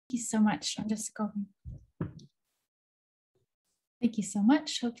you so much. I'm just going. Thank you so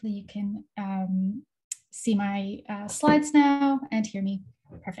much. Hopefully you can see my slides now and hear me.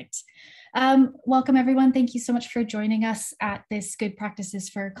 Perfect. Welcome everyone. Thank you so much for joining us at this Good Practices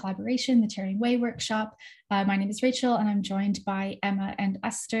for Collaboration, the Turing Way workshop. My name is Rachel and I'm joined by Emma and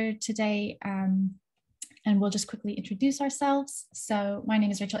Esther today. And we'll just quickly introduce ourselves. So my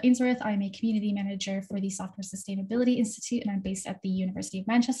name is Rachel Ainsworth. I'm a community manager for the Software Sustainability Institute, and I'm based at the University of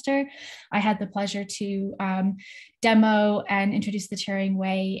Manchester. I had the pleasure to demo and introduce the Turing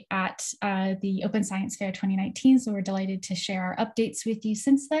Way at the Open Science Fair 2019. So we're delighted to share our updates with you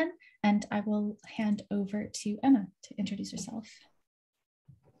since then. And I will hand over to Emma to introduce herself.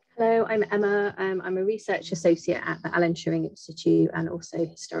 Hello, I'm Emma. I'm a research associate at the Alan Turing Institute and also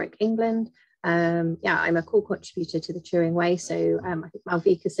Historic England. I'm a core contributor to the Turing Way. So I think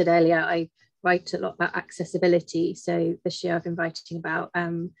Malvika said earlier, I write a lot about accessibility. So this year I've been writing about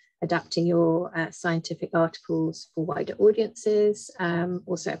adapting your scientific articles for wider audiences,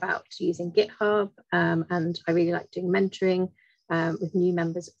 also about using GitHub. And I really like doing mentoring with new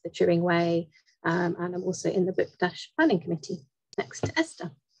members of the Turing Way. And I'm also in the book planning committee. Next to Esther.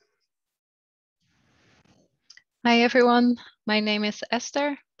 Hi everyone, my name is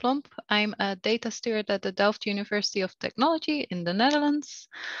Esther Plomp. I'm a data steward at the Delft University of Technology in the Netherlands.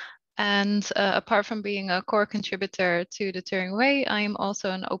 And apart from being a core contributor to the Turing Way, I am also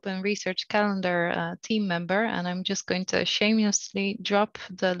an Open Research Calendar team member. And I'm just going to shamelessly drop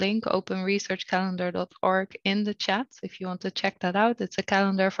the link openresearchcalendar.org in the chat if you want to check that out. It's a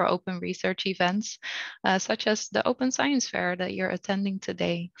calendar for open research events, such as the Open Science Fair that you're attending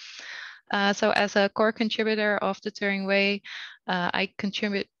today. So as a core contributor of the Turing Way, I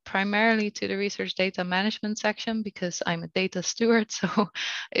contribute primarily to the research data management section because I'm a data steward. So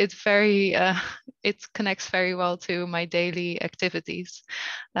it connects very well to my daily activities.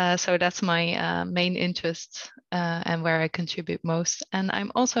 So that's my main interest and where I contribute most. And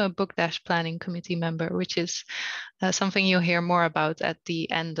I'm also a book planning committee member, which is something you'll hear more about at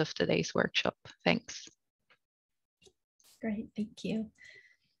the end of today's workshop. Thanks. Great, thank you.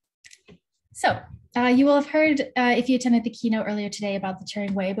 So you will have heard, if you attended the keynote earlier today, about the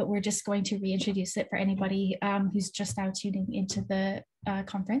Turing Way, but we're just going to reintroduce it for anybody who's just now tuning into the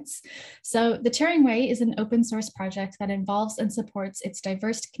conference. So the Turing Way is an open source project that involves and supports its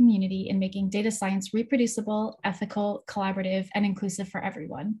diverse community in making data science reproducible, ethical, collaborative, and inclusive for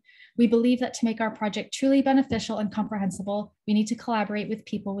everyone. We believe that to make our project truly beneficial and comprehensible, we need to collaborate with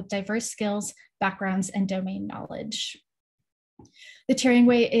people with diverse skills, backgrounds, and domain knowledge. The Turing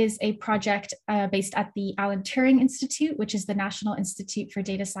Way is a project based at the Alan Turing Institute, which is the National Institute for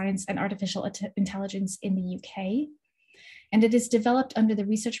Data Science and Artificial Intelligence in the UK. And it is developed under the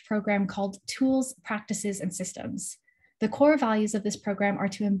research program called Tools, Practices, and Systems. The core values of this program are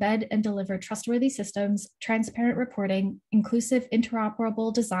to embed and deliver trustworthy systems, transparent reporting, inclusive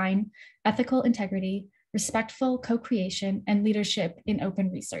interoperable design, ethical integrity, respectful co-creation, and leadership in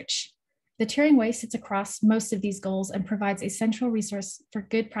open research. The Turing Way sits across most of these goals and provides a central resource for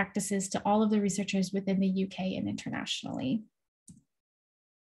good practices to all of the researchers within the UK and internationally.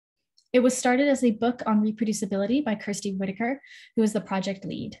 It was started as a book on reproducibility by Kirsty Whitaker, who is the project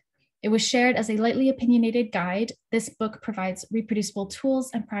lead. It was shared as a lightly opinionated guide. This book provides reproducible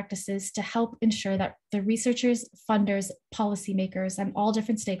tools and practices to help ensure that the researchers, funders, policymakers, and all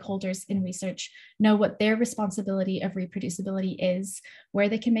different stakeholders in research know what their responsibility of reproducibility is, where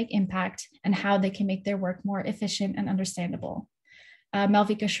they can make impact, and how they can make their work more efficient and understandable.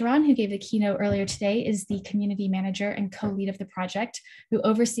 Malvika Sharan, who gave the keynote earlier today, is the community manager and co-lead of the project, who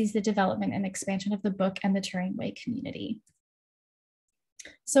oversees the development and expansion of the book and the Turing Way community.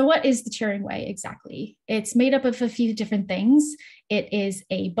 So what is the Turing Way exactly? It's made up of a few different things. It is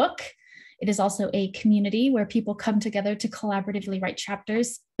a book. It is also a community where people come together to collaboratively write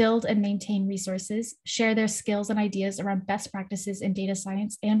chapters, build and maintain resources, share their skills and ideas around best practices in data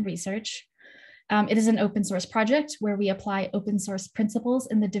science and research. It is an open source project where we apply open source principles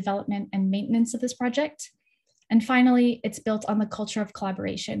in the development and maintenance of this project. And finally, it's built on the culture of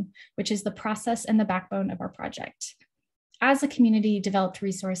collaboration, which is the process and the backbone of our project. As a community developed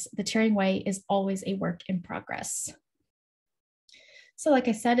resource, the Turing Way is always a work in progress. So like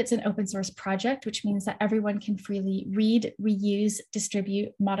I said, it's an open source project, which means that everyone can freely read, reuse,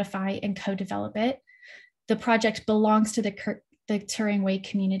 distribute, modify, and co-develop it. The project belongs to the Turing Way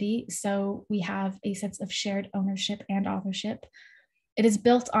community, so we have a sense of shared ownership and authorship. It is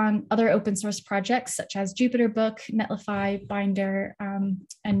built on other open source projects such as JupyterBook, Netlify, Binder,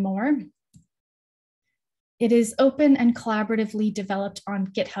 and more. It is open and collaboratively developed on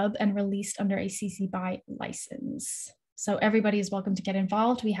GitHub and released under a CC BY license. So everybody is welcome to get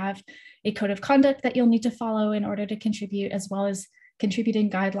involved. We have a code of conduct that you'll need to follow in order to contribute, as well as contributing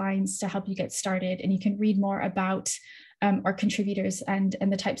guidelines to help you get started. And you can read more about our contributors and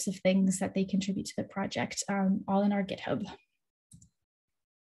the types of things that they contribute to the project, all in our GitHub.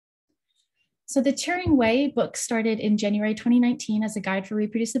 So the Turing Way book started in January 2019 as a guide for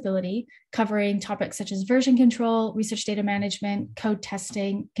reproducibility, covering topics such as version control, research data management, code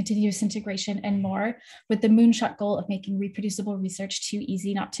testing, continuous integration, and more, with the moonshot goal of making reproducible research too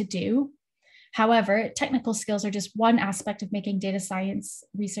easy not to do. However, technical skills are just one aspect of making data science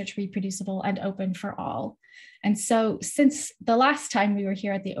research reproducible and open for all. And so since the last time we were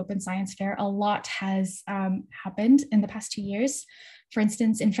here at the Open Science Fair, a lot has happened in the past 2 years. For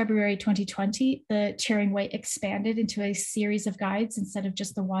instance, in February 2020, the Turing Way expanded into a series of guides instead of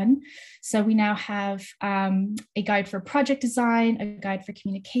just the one. So we now have a guide for project design, a guide for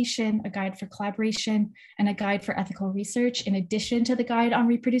communication, a guide for collaboration, and a guide for ethical research, in addition to the guide on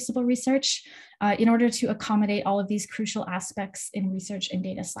reproducible research, in order to accommodate all of these crucial aspects in research and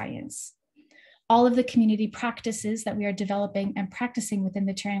data science. All of the community practices that we are developing and practicing within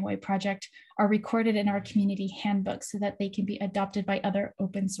the Turing Way project are recorded in our community handbook so that they can be adopted by other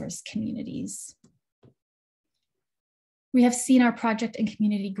open source communities. We have seen our project and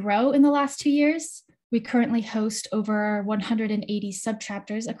community grow in the last 2 years. We currently host over 180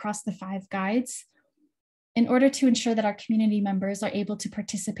 subchapters across the 5 guides. In order to ensure that our community members are able to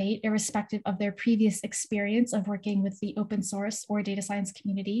participate irrespective of their previous experience of working with the open source or data science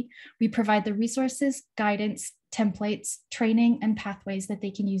community, we provide the resources, guidance, templates, training, and pathways that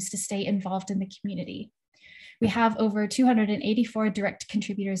they can use to stay involved in the community. We have over 284 direct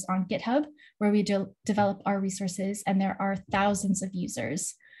contributors on GitHub, where we develop our resources, and there are thousands of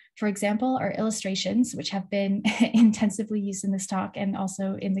users. For example, our illustrations, which have been intensively used in this talk and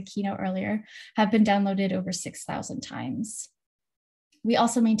also in the keynote earlier, have been downloaded over 6,000 times. We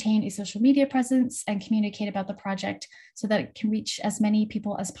also maintain a social media presence and communicate about the project so that it can reach as many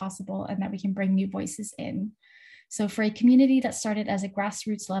people as possible and that we can bring new voices in. So for a community that started as a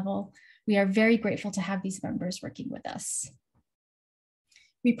grassroots level, we are very grateful to have these members working with us.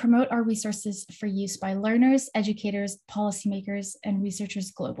 We promote our resources for use by learners, educators, policymakers, and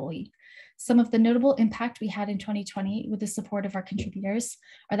researchers globally. Some of the notable impact we had in 2020 with the support of our contributors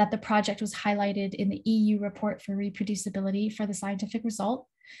are that the project was highlighted in the EU report for reproducibility for the scientific result,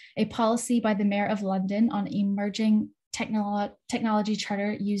 a policy by the Mayor of London on emerging technology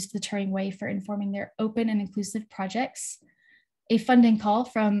charter used the Turing Way for informing their open and inclusive projects. A funding call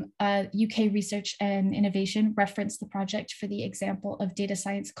from UK Research and Innovation referenced the project for the example of data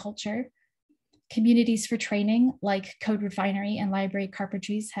science culture. Communities for training like Code Refinery and Library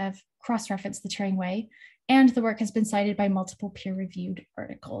Carpentries have cross-referenced the Turing Way, and the work has been cited by multiple peer-reviewed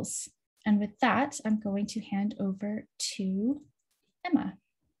articles. And with that, I'm going to hand over to Emma.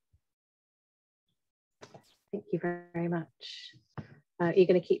 Thank you very much. You're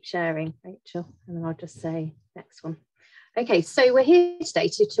going to keep sharing, Rachel, and then I'll just say next one. Okay, so we're here today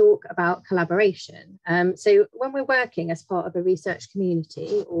to talk about collaboration. So when we're working as part of a research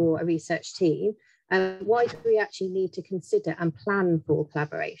community or a research team, why do we actually need to consider and plan for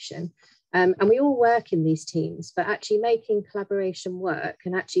collaboration? And we all work in these teams, but actually making collaboration work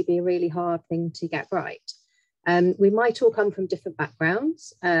can actually be a really hard thing to get right. We might all come from different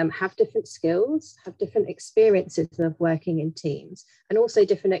backgrounds, have different skills, have different experiences of working in teams, and also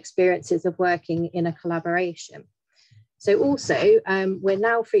different experiences of working in a collaboration. So also, we're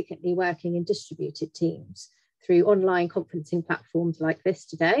now frequently working in distributed teams through online conferencing platforms like this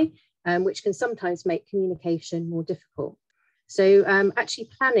today, which can sometimes make communication more difficult. So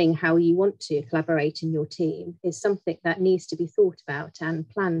actually planning how you want to collaborate in your team is something that needs to be thought about and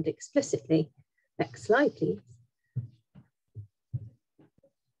planned explicitly. Next slide, please.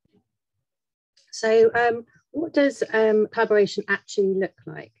 So what does collaboration actually look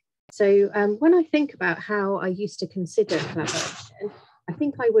like? So when I think about how I used to consider collaboration, I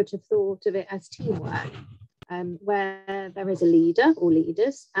think I would have thought of it as teamwork, where there is a leader or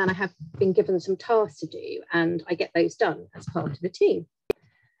leaders, and I have been given some tasks to do, and I get those done as part of a team.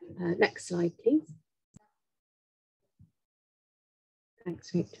 Next slide, please.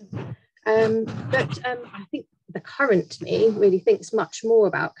 Thanks, Rachel. But I think the current me really thinks much more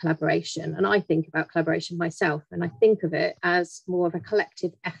about collaboration, and I think about collaboration myself, and I think of it as more of a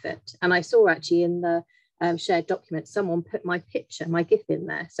collective effort. And I saw actually in the shared document, someone put my picture, my GIF in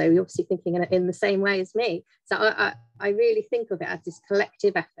there. So you're obviously thinking in the same way as me. So I really think of it as this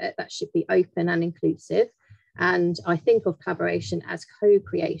collective effort that should be open and inclusive. And I think of collaboration as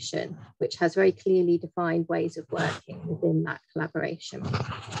co-creation, which has very clearly defined ways of working within that collaboration.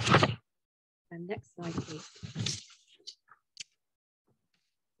 And next slide, please.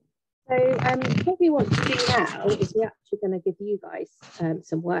 So what we want to do now is we're actually going to give you guys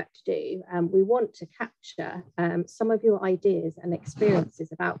some work to do. We want to capture some of your ideas and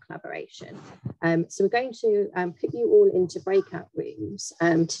experiences about collaboration. So we're going to put you all into breakout rooms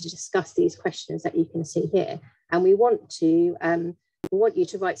to discuss these questions that you can see here. And we want you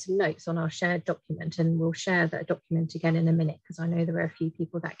to write some notes on our shared document, and we'll share that document again in a minute, because I know there were a few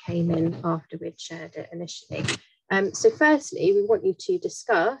people that came in after we'd shared it initially. So firstly, we want you to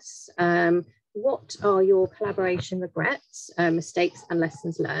discuss what are your collaboration regrets, mistakes and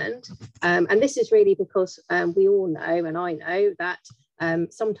lessons learned. And this is really because we all know, and I know, that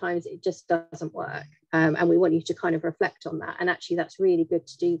sometimes it just doesn't work. And we want you to kind of reflect on that. And actually, that's really good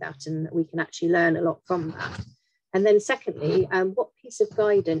to do that, and we can actually learn a lot from that. And then secondly, what piece of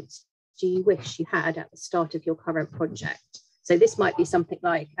guidance do you wish you had at the start of your current project? So this might be something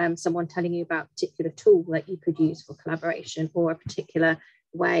like someone telling you about a particular tool that you could use for collaboration, or a particular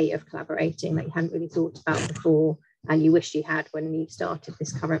way of collaborating that you hadn't really thought about before and you wish you had when you started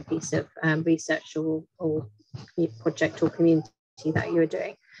this current piece of research or project or community that you're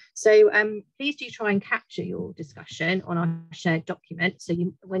doing. So please do try and capture your discussion on our shared document. So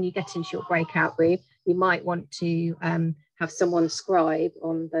when you get into your breakout room, you might want to have someone scribe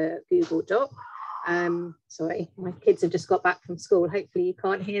on the Google Doc. Sorry, my kids have just got back from school. Hopefully you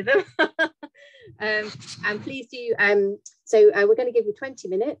can't hear them. And please do, so we're going to give you 20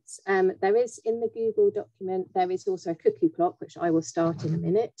 minutes. There is in the Google document, there is also a cuckoo clock, which I will start in a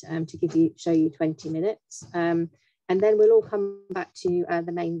minute to show you 20 minutes. And then we'll all come back to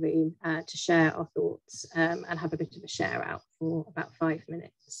the main room to share our thoughts and have a bit of a share out for about 5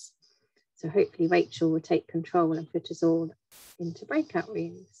 minutes. So hopefully Rachel will take control and put us all into breakout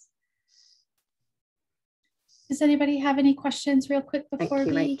rooms. Does anybody have any questions real quick before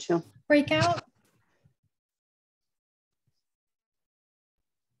we break out?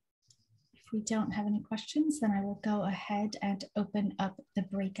 If we don't have any questions, then I will go ahead and open up the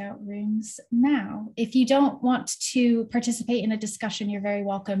breakout rooms now. If you don't want to participate in a discussion, you're very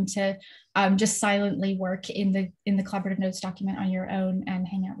welcome to just silently work in the collaborative notes document on your own and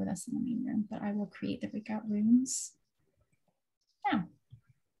hang out with us in the main room. But I will create the breakout rooms now.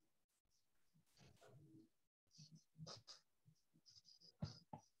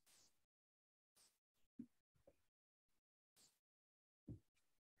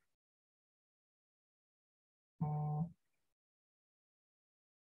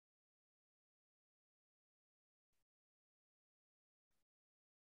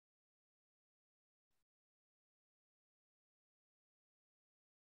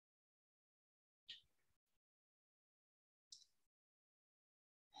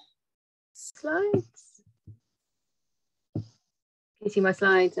 Slides. Can you see my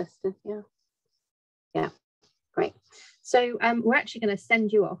slides, Esther? Yeah, great. So we're actually going to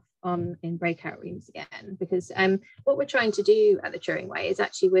send you off in breakout rooms again, because what we're trying to do at the Turing Way is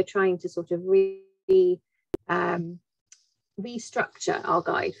actually we're trying to sort of restructure our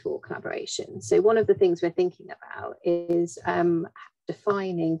guide for collaboration. So one of the things we're thinking about is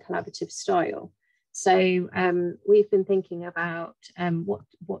defining collaborative style. So we've been thinking about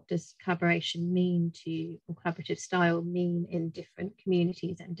what does collaboration mean to, or collaborative style mean in different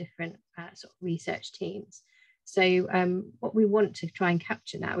communities and different sort of research teams. So what we want to try and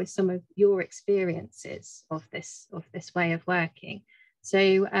capture now is some of your experiences of this way of working. So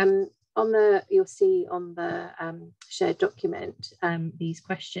you'll see on the shared document these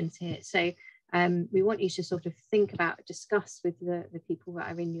questions here. So we want you to sort of think about, discuss with the people that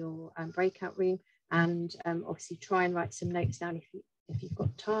are in your breakout room, and obviously try and write some notes down if you've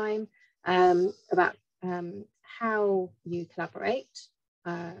got time about how you collaborate.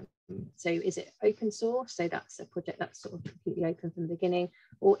 So is it open source? So that's a project that's sort of completely open from the beginning,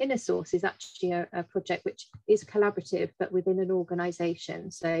 or inner source is actually a project which is collaborative but within an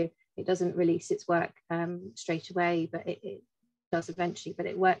organization. So it doesn't release its work straight away, but it does eventually, but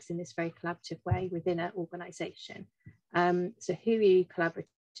it works in this very collaborative way within an organization. So who are you collaborating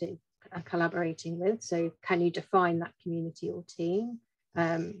with? So can you define that community or team?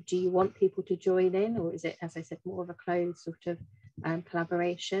 Do you want people to join in, or is it, as I said, more of a closed sort of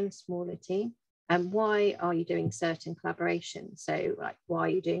collaboration, smaller team? And why are you doing certain collaborations? So like, why are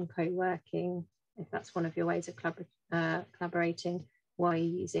you doing co-working? If that's one of your ways of collaborating, why are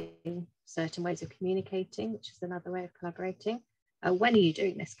you using certain ways of communicating, which is another way of collaborating? When are you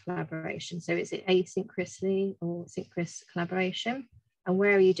doing this collaboration? So is it asynchronously or synchronous collaboration? And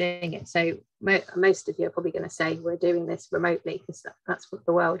where are you doing it? So most of you are probably going to say we're doing this remotely, because that's what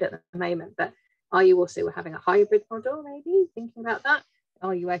the world at the moment. But are you also having a hybrid model, maybe thinking about that?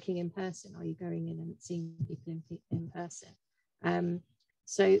 Are you working in person? Are you going in and seeing people in person?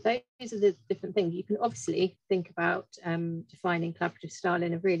 So those are the different things. You can obviously think about defining collaborative style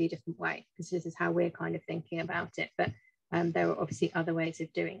in a really different way, because this is how we're kind of thinking about it. But there are obviously other ways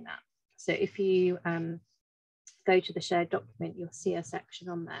of doing that. So if you go to the shared document, you'll see a section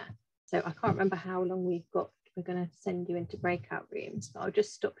on there. So I can't remember how long we've got. We're going to send you into breakout rooms, but I'll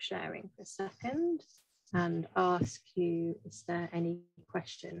just stop sharing for a second and ask you, is there any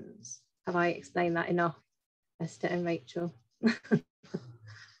questions? Have I explained that enough, Esther and Rachel?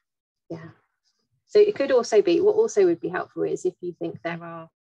 Yeah. So it could also be, what also would be helpful is if you think there are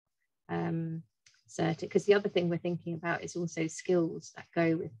certain, because the other thing we're thinking about is also skills that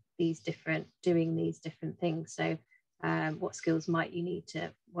go with these different, doing these different things. So what skills might you need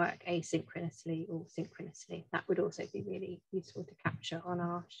to work asynchronously or synchronously? That would also be really useful to capture on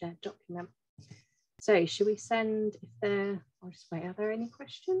our shared document. So should we send, if there, I'll just wait, are there any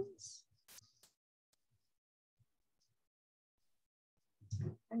questions?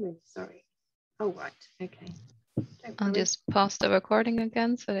 I'm really sorry. Oh, right, okay. I'll just pause the recording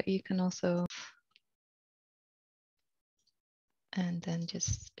again so that you can also, and then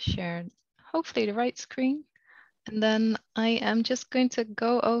just share hopefully the right screen. And then I am just going to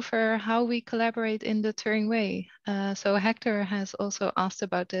go over how we collaborate in the Turing Way. So Hector has also asked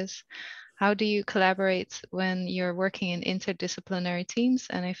about this. How do you collaborate when you're working in interdisciplinary teams?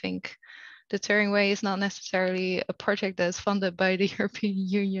 And I think the Turing Way is not necessarily a project that is funded by the European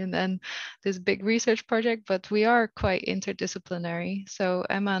Union and this big research project, but we are quite interdisciplinary. So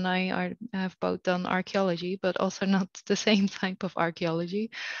Emma and I have both done archaeology, but also not the same type of archaeology.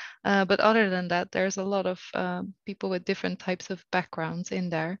 But other than that, there's a lot of people with different types of backgrounds in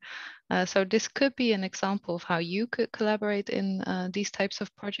there. So this could be an example of how you could collaborate in these types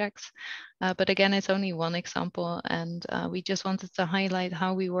of projects. But again, it's only one example, and we just wanted to highlight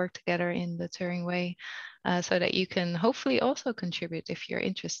how we work together in the Turing Way so that you can hopefully also contribute if you're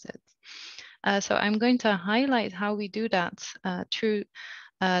interested. So I'm going to highlight how we do that through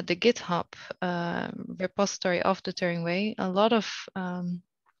the GitHub repository of the Turing Way. A lot of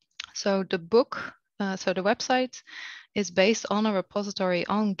so the book, so the website is based on a repository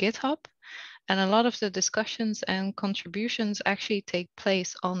on GitHub, and a lot of the discussions and contributions actually take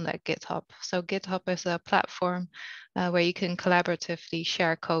place on that GitHub. So GitHub is a platform where you can collaboratively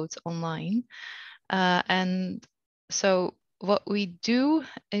share code online. And so what we do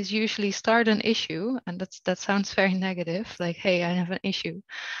is usually start an issue, and that sounds very negative, like, hey, I have an issue.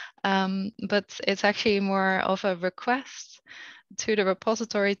 But it's actually more of a request to the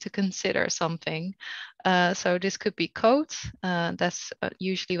repository to consider something. So this could be code. That's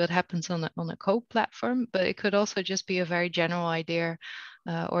usually what happens on a code platform, but it could also just be a very general idea,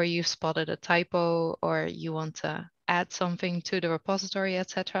 or you've spotted a typo, or you want to add something to the repository,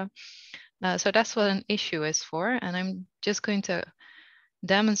 etc. So that's what an issue is for. And I'm just going to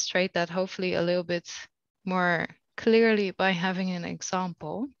demonstrate that hopefully a little bit more clearly by having an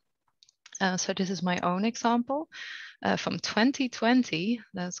example. So this is my own example from 2020.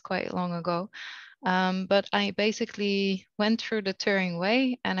 That's quite long ago. But I basically went through the Turing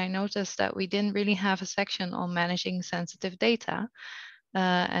Way, and I noticed that we didn't really have a section on managing sensitive data.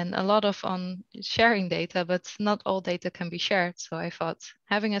 And a lot of on sharing data, but not all data can be shared. So I thought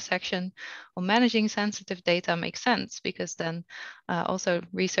having a section on managing sensitive data makes sense, because then also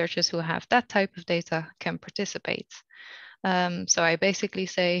researchers who have that type of data can participate. So I basically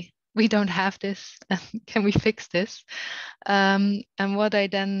say, we don't have this, can we fix this? And what I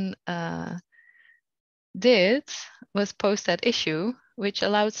then did was post that issue, which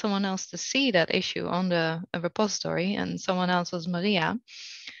allowed someone else to see that issue on the repository, and someone else was Maria.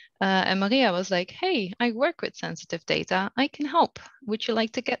 And Maria was like, hey, I work with sensitive data, I can help. Would you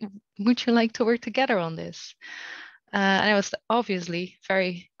like to work together on this? And I was obviously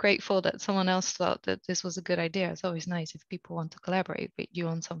very grateful that someone else thought that this was a good idea. It's always nice if people want to collaborate with you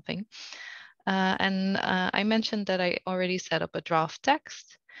on something. And I mentioned that I already set up a draft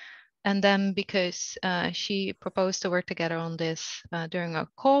text. And then because she proposed to work together on this during a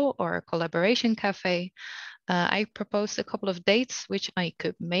call or a collaboration cafe, I proposed a couple of dates which I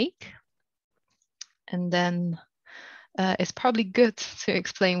could make. And then it's probably good to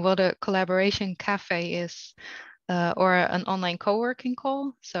explain what a collaboration cafe is, or an online co-working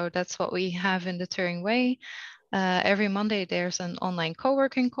call. So that's what we have in the Turing Way. Every Monday there's an online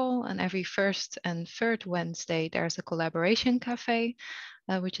co-working call, and every first and third Wednesday there's a collaboration cafe,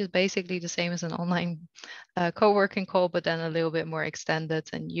 which is basically the same as an online co-working call, but then a little bit more extended,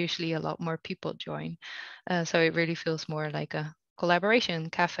 and usually a lot more people join. So it really feels more like a collaboration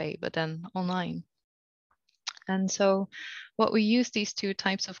cafe, but then online. And so what we use these two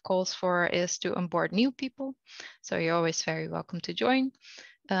types of calls for is to onboard new people. So you're always very welcome to join.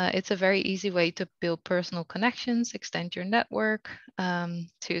 It's a very easy way to build personal connections, extend your network,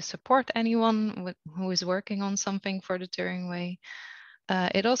 to support anyone who is working on something for the Turing Way.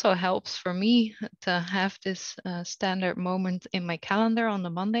 It also helps for me to have this standard moment in my calendar on the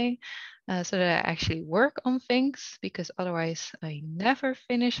Monday, so that I actually work on things, because otherwise I never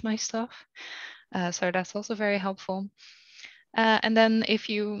finish my stuff. So that's also very helpful. And then if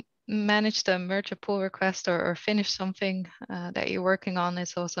you manage to merge a pull request or finish something that you're working on,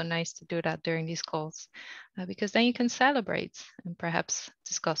 it's also nice to do that during these calls, because then you can celebrate and perhaps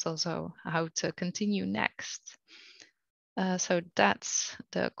discuss also how to continue next. So that's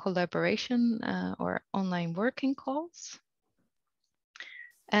the collaboration or online working calls.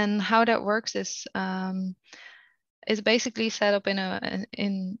 And how that works is basically set up in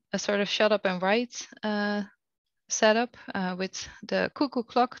a sort of shut up and write setup with the cuckoo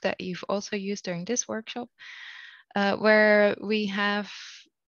clock that you've also used during this workshop, where we have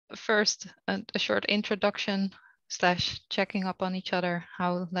first a short introduction / checking up on each other,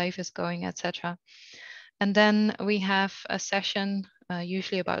 how life is going, etc. And then we have a session,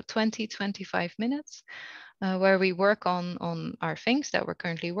 usually about 20-25 minutes, where we work on our things that we're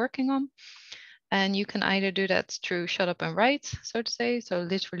currently working on. And you can either do that through shut up and write, so to say, so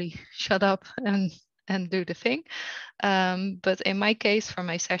literally shut up and do the thing. But in my case, for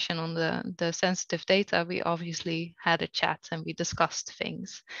my session on the sensitive data, we obviously had a chat and we discussed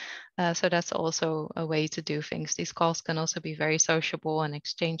things. So that's also a way to do things. These calls can also be very sociable and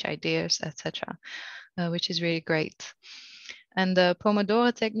exchange ideas, etc., which is really great. And the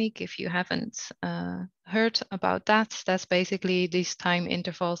Pomodoro technique, if you haven't heard about that, that's basically these time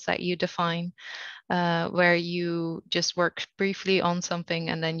intervals that you define, where you just work briefly on something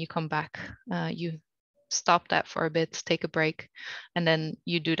and then you come back. You stop that for a bit, take a break, and then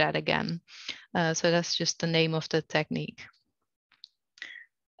you do that again. So that's just the name of the technique.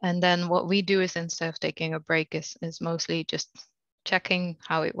 And then what we do is, instead of taking a break, is mostly just checking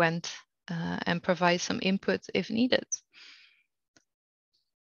how it went and provide some input if needed.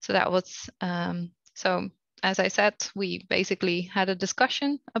 So that was, so as I said, we basically had a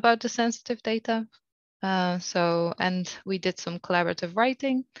discussion about the sensitive data. And we did some collaborative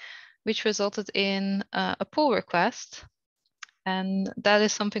writing, which resulted in a pull request. And that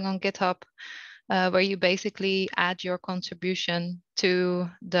is something on GitHub where you basically add your contribution to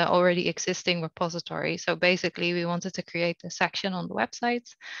the already existing repository. So basically, we wanted to create a section on the website.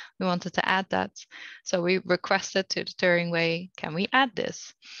 We wanted to add that. So we requested to the Turing Way, can we add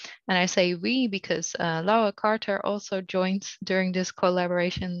this? And I say we because Laura Carter also joined during this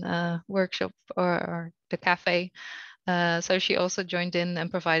collaboration workshop or the cafe. So she also joined in and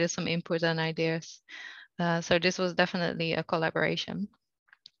provided some input and ideas. So this was definitely a collaboration.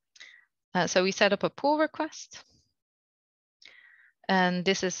 So we set up a pull request. And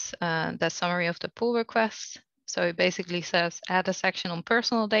this is the summary of the pull request. So it basically says add a section on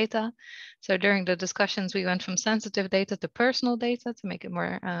personal data. So during the discussions, we went from sensitive data to personal data to make it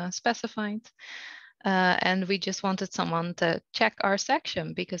more specified. And we just wanted someone to check our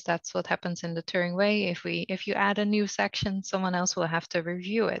section, because that's what happens in the Turing Way. If you add a new section, someone else will have to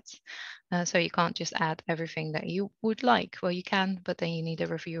review it. So you can't just add everything that you would like. Well, you can, but then you need a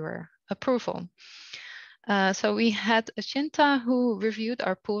reviewer approval. So we had Ashinta who reviewed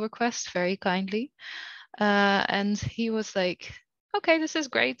our pull request very kindly. And he was like, okay, this is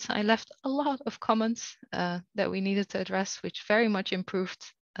great. I left a lot of comments that we needed to address, which very much improved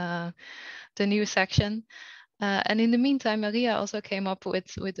the new section. And in the meantime, Maria also came up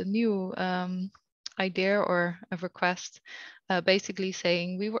with a new idea or a request, basically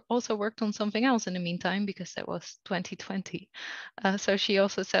saying we were also worked on something else in the meantime, because that was 2020. So she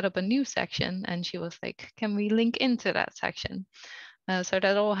also set up a new section and she was like, can we link into that section? So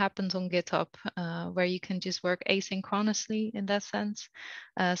that all happens on GitHub, where you can just work asynchronously in that sense.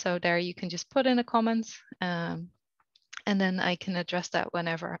 So there you can just put in a comment, and then I can address that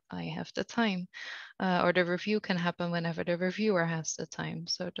whenever I have the time, or the review can happen whenever the reviewer has the time.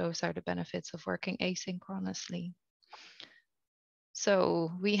 So those are the benefits of working asynchronously.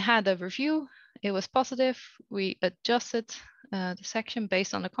 So we had a review, it was positive. We adjusted the section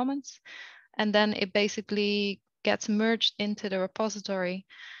based on the comments, and then it basically gets merged into the repository,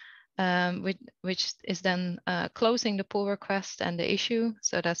 which is then closing the pull request and the issue.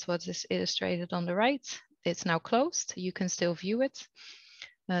 So that's what is illustrated on the right. It's now closed. You can still view it.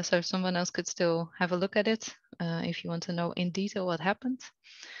 So someone else could still have a look at it if you want to know in detail what happened.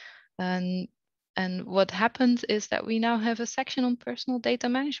 And what happened is that we now have a section on personal data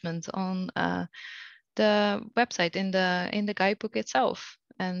management, on the website in the guidebook itself.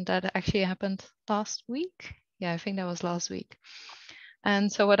 And that actually happened last week. Yeah, I think that was last week.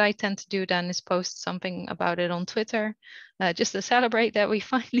 And so what I tend to do then is post something about it on Twitter, just to celebrate that we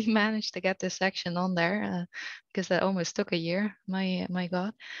finally managed to get this section on there, because that almost took a year, my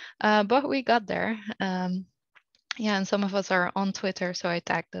God. But we got there. Yeah, and some of us are on Twitter, so I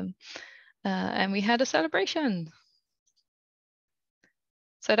tagged them. And we had a celebration.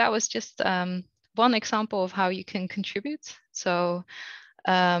 So that was just one example of how you can contribute. So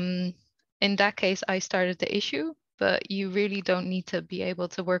in that case, I started the issue, but you really don't need to be able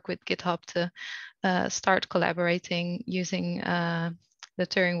to work with GitHub to start collaborating using the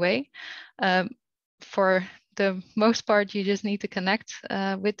Turing Way. For the most part, you just need to connect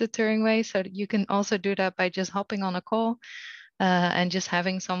with the Turing Way. So you can also do that by just hopping on a call and just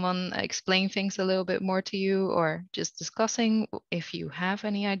having someone explain things a little bit more to you, or just discussing if you have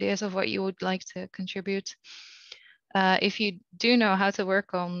any ideas of what you would like to contribute. If you do know how to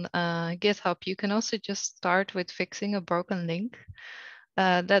work on GitHub, you can also just start with fixing a broken link.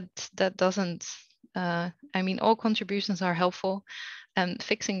 That doesn't, I mean, all contributions are helpful, and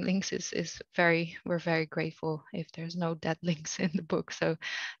fixing links is we're very grateful if there's no dead links in the book. So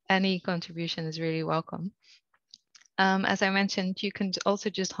any contribution is really welcome. As I mentioned, you can also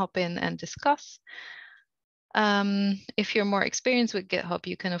just hop in and discuss. If you're more experienced with GitHub,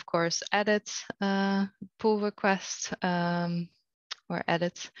 you can of course edit pull requests or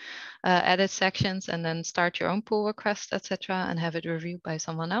edit sections and then start your own pull request, etc., and have it reviewed by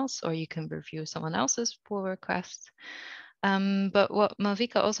someone else, or you can review someone else's pull request. But what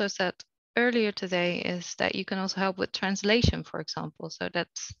Malvika also said earlier today is that you can also help with translation, for example. So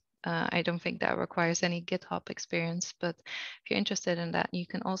that's I don't think that requires any GitHub experience, but if you're interested in that, you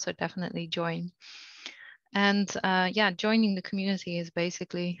can also definitely join. And yeah, joining the community is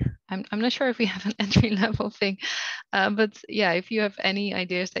basically, I'm not sure if we have an entry level thing, but yeah, if you have any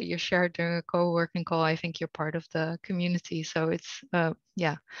ideas that you shared during a co-working call, I think you're part of the community. So it's,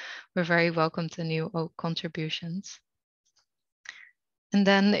 yeah, we're very welcome to new contributions. And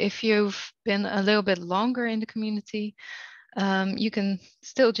then if you've been a little bit longer in the community, you can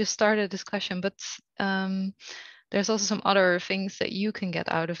still just start a discussion, but there's also some other things that you can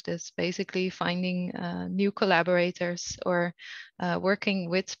get out of this, basically finding new collaborators or working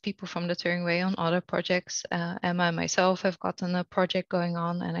with people from the Turing Way on other projects. Emma and myself have gotten a project going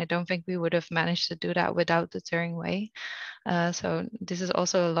on, and I don't think we would have managed to do that without the Turing Way. So this is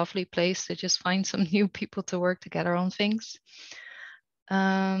also a lovely place to just find some new people to work together on things.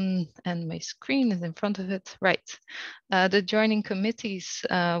 And my screen is in front of it. Right. The joining committees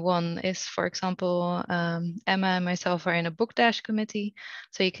one is, for example, Emma and myself are in a book dash committee.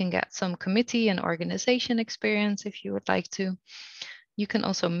 So you can get some committee and organization experience if you would like to. You can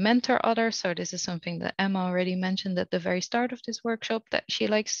also mentor others. So this is something that Emma already mentioned at the very start of this workshop that she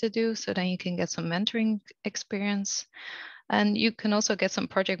likes to do. So then you can get some mentoring experience. And you can also get some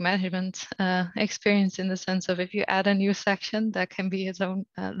project management experience in the sense of if you add a new section, that can be its own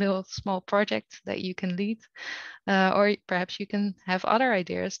little small project that you can lead. Or perhaps you can have other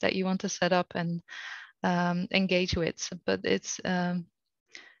ideas that you want to set up and engage with. But it's, yeah,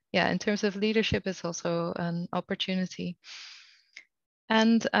 in terms of leadership, it's also an opportunity.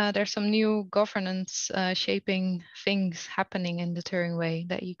 And there's some new governance shaping things happening in the Turing Way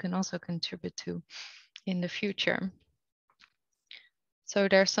that you can also contribute to in the future. So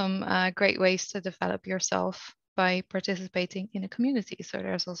there's some great ways to develop yourself by participating in a community. So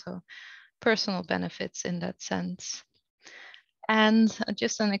there's also personal benefits in that sense. And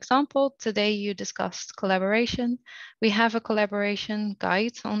just an example, today you discussed collaboration. We have a collaboration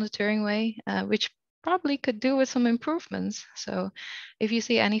guide on the Turing Way, which probably could do with some improvements. So if you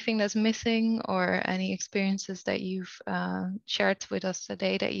see anything that's missing or any experiences that you've shared with us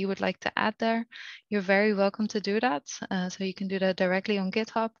today that you would like to add there, you're very welcome to do that. So you can do that directly on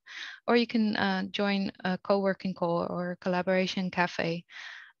GitHub, or you can join a co-working call or collaboration cafe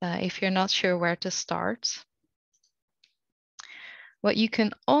if you're not sure where to start. What you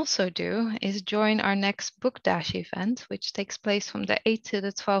can also do is join our next Book Dash event, which takes place from the 8th to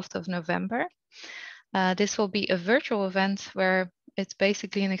the 12th of November. This will be a virtual event where it's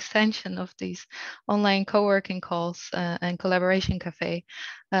basically an extension of these online co-working calls and collaboration cafe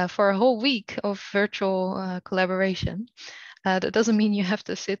for a whole week of virtual collaboration. That doesn't mean you have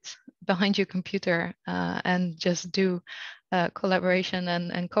to sit behind your computer and just do collaboration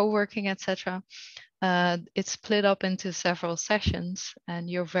and co-working, etc. It's split up into several sessions, and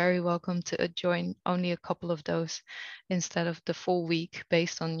you're very welcome to join only a couple of those instead of the full week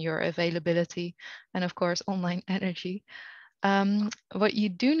based on your availability and, of course, online energy. What you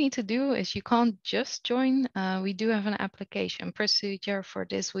do need to do is you can't just join. We do have an application procedure for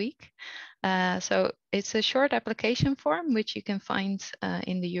this week. So it's a short application form, which you can find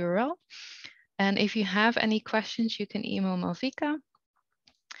in the URL. And if you have any questions, you can email Malvika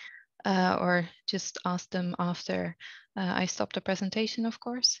or just ask them after I stop the presentation, of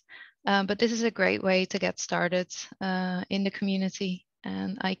course. But this is a great way to get started in the community.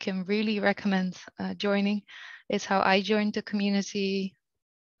 And I can really recommend joining. It's how I joined the community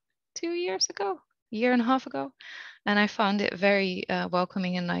 2 years ago, a year and a half ago. And I found it very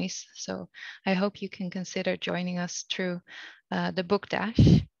welcoming and nice. So I hope you can consider joining us through the Book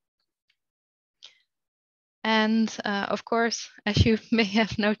Dash. And of course, as you may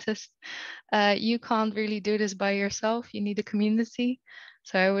have noticed, you can't really do this by yourself. You need a community.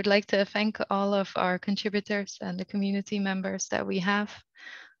 So I would like to thank all of our contributors and the community members that we have.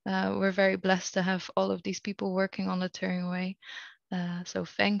 We're very blessed to have all of these people working on the Turing Way. So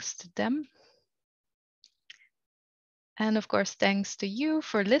thanks to them. And of course, thanks to you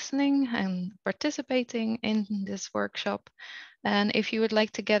for listening and participating in this workshop. And if you would like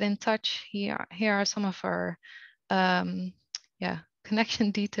to get in touch, here are some of our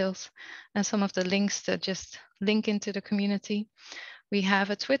connection details and some of the links that just link into the community. We have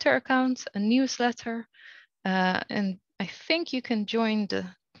a Twitter account, a newsletter, and I think you can join the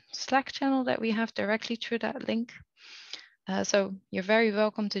Slack channel that we have directly through that link. So you're very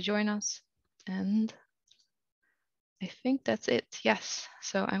welcome to join us. And I think that's it. Yes.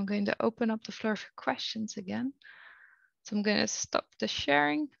 So I'm going to open up the floor for questions again. So I'm going to stop the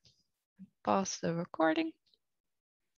sharing, pause the recording.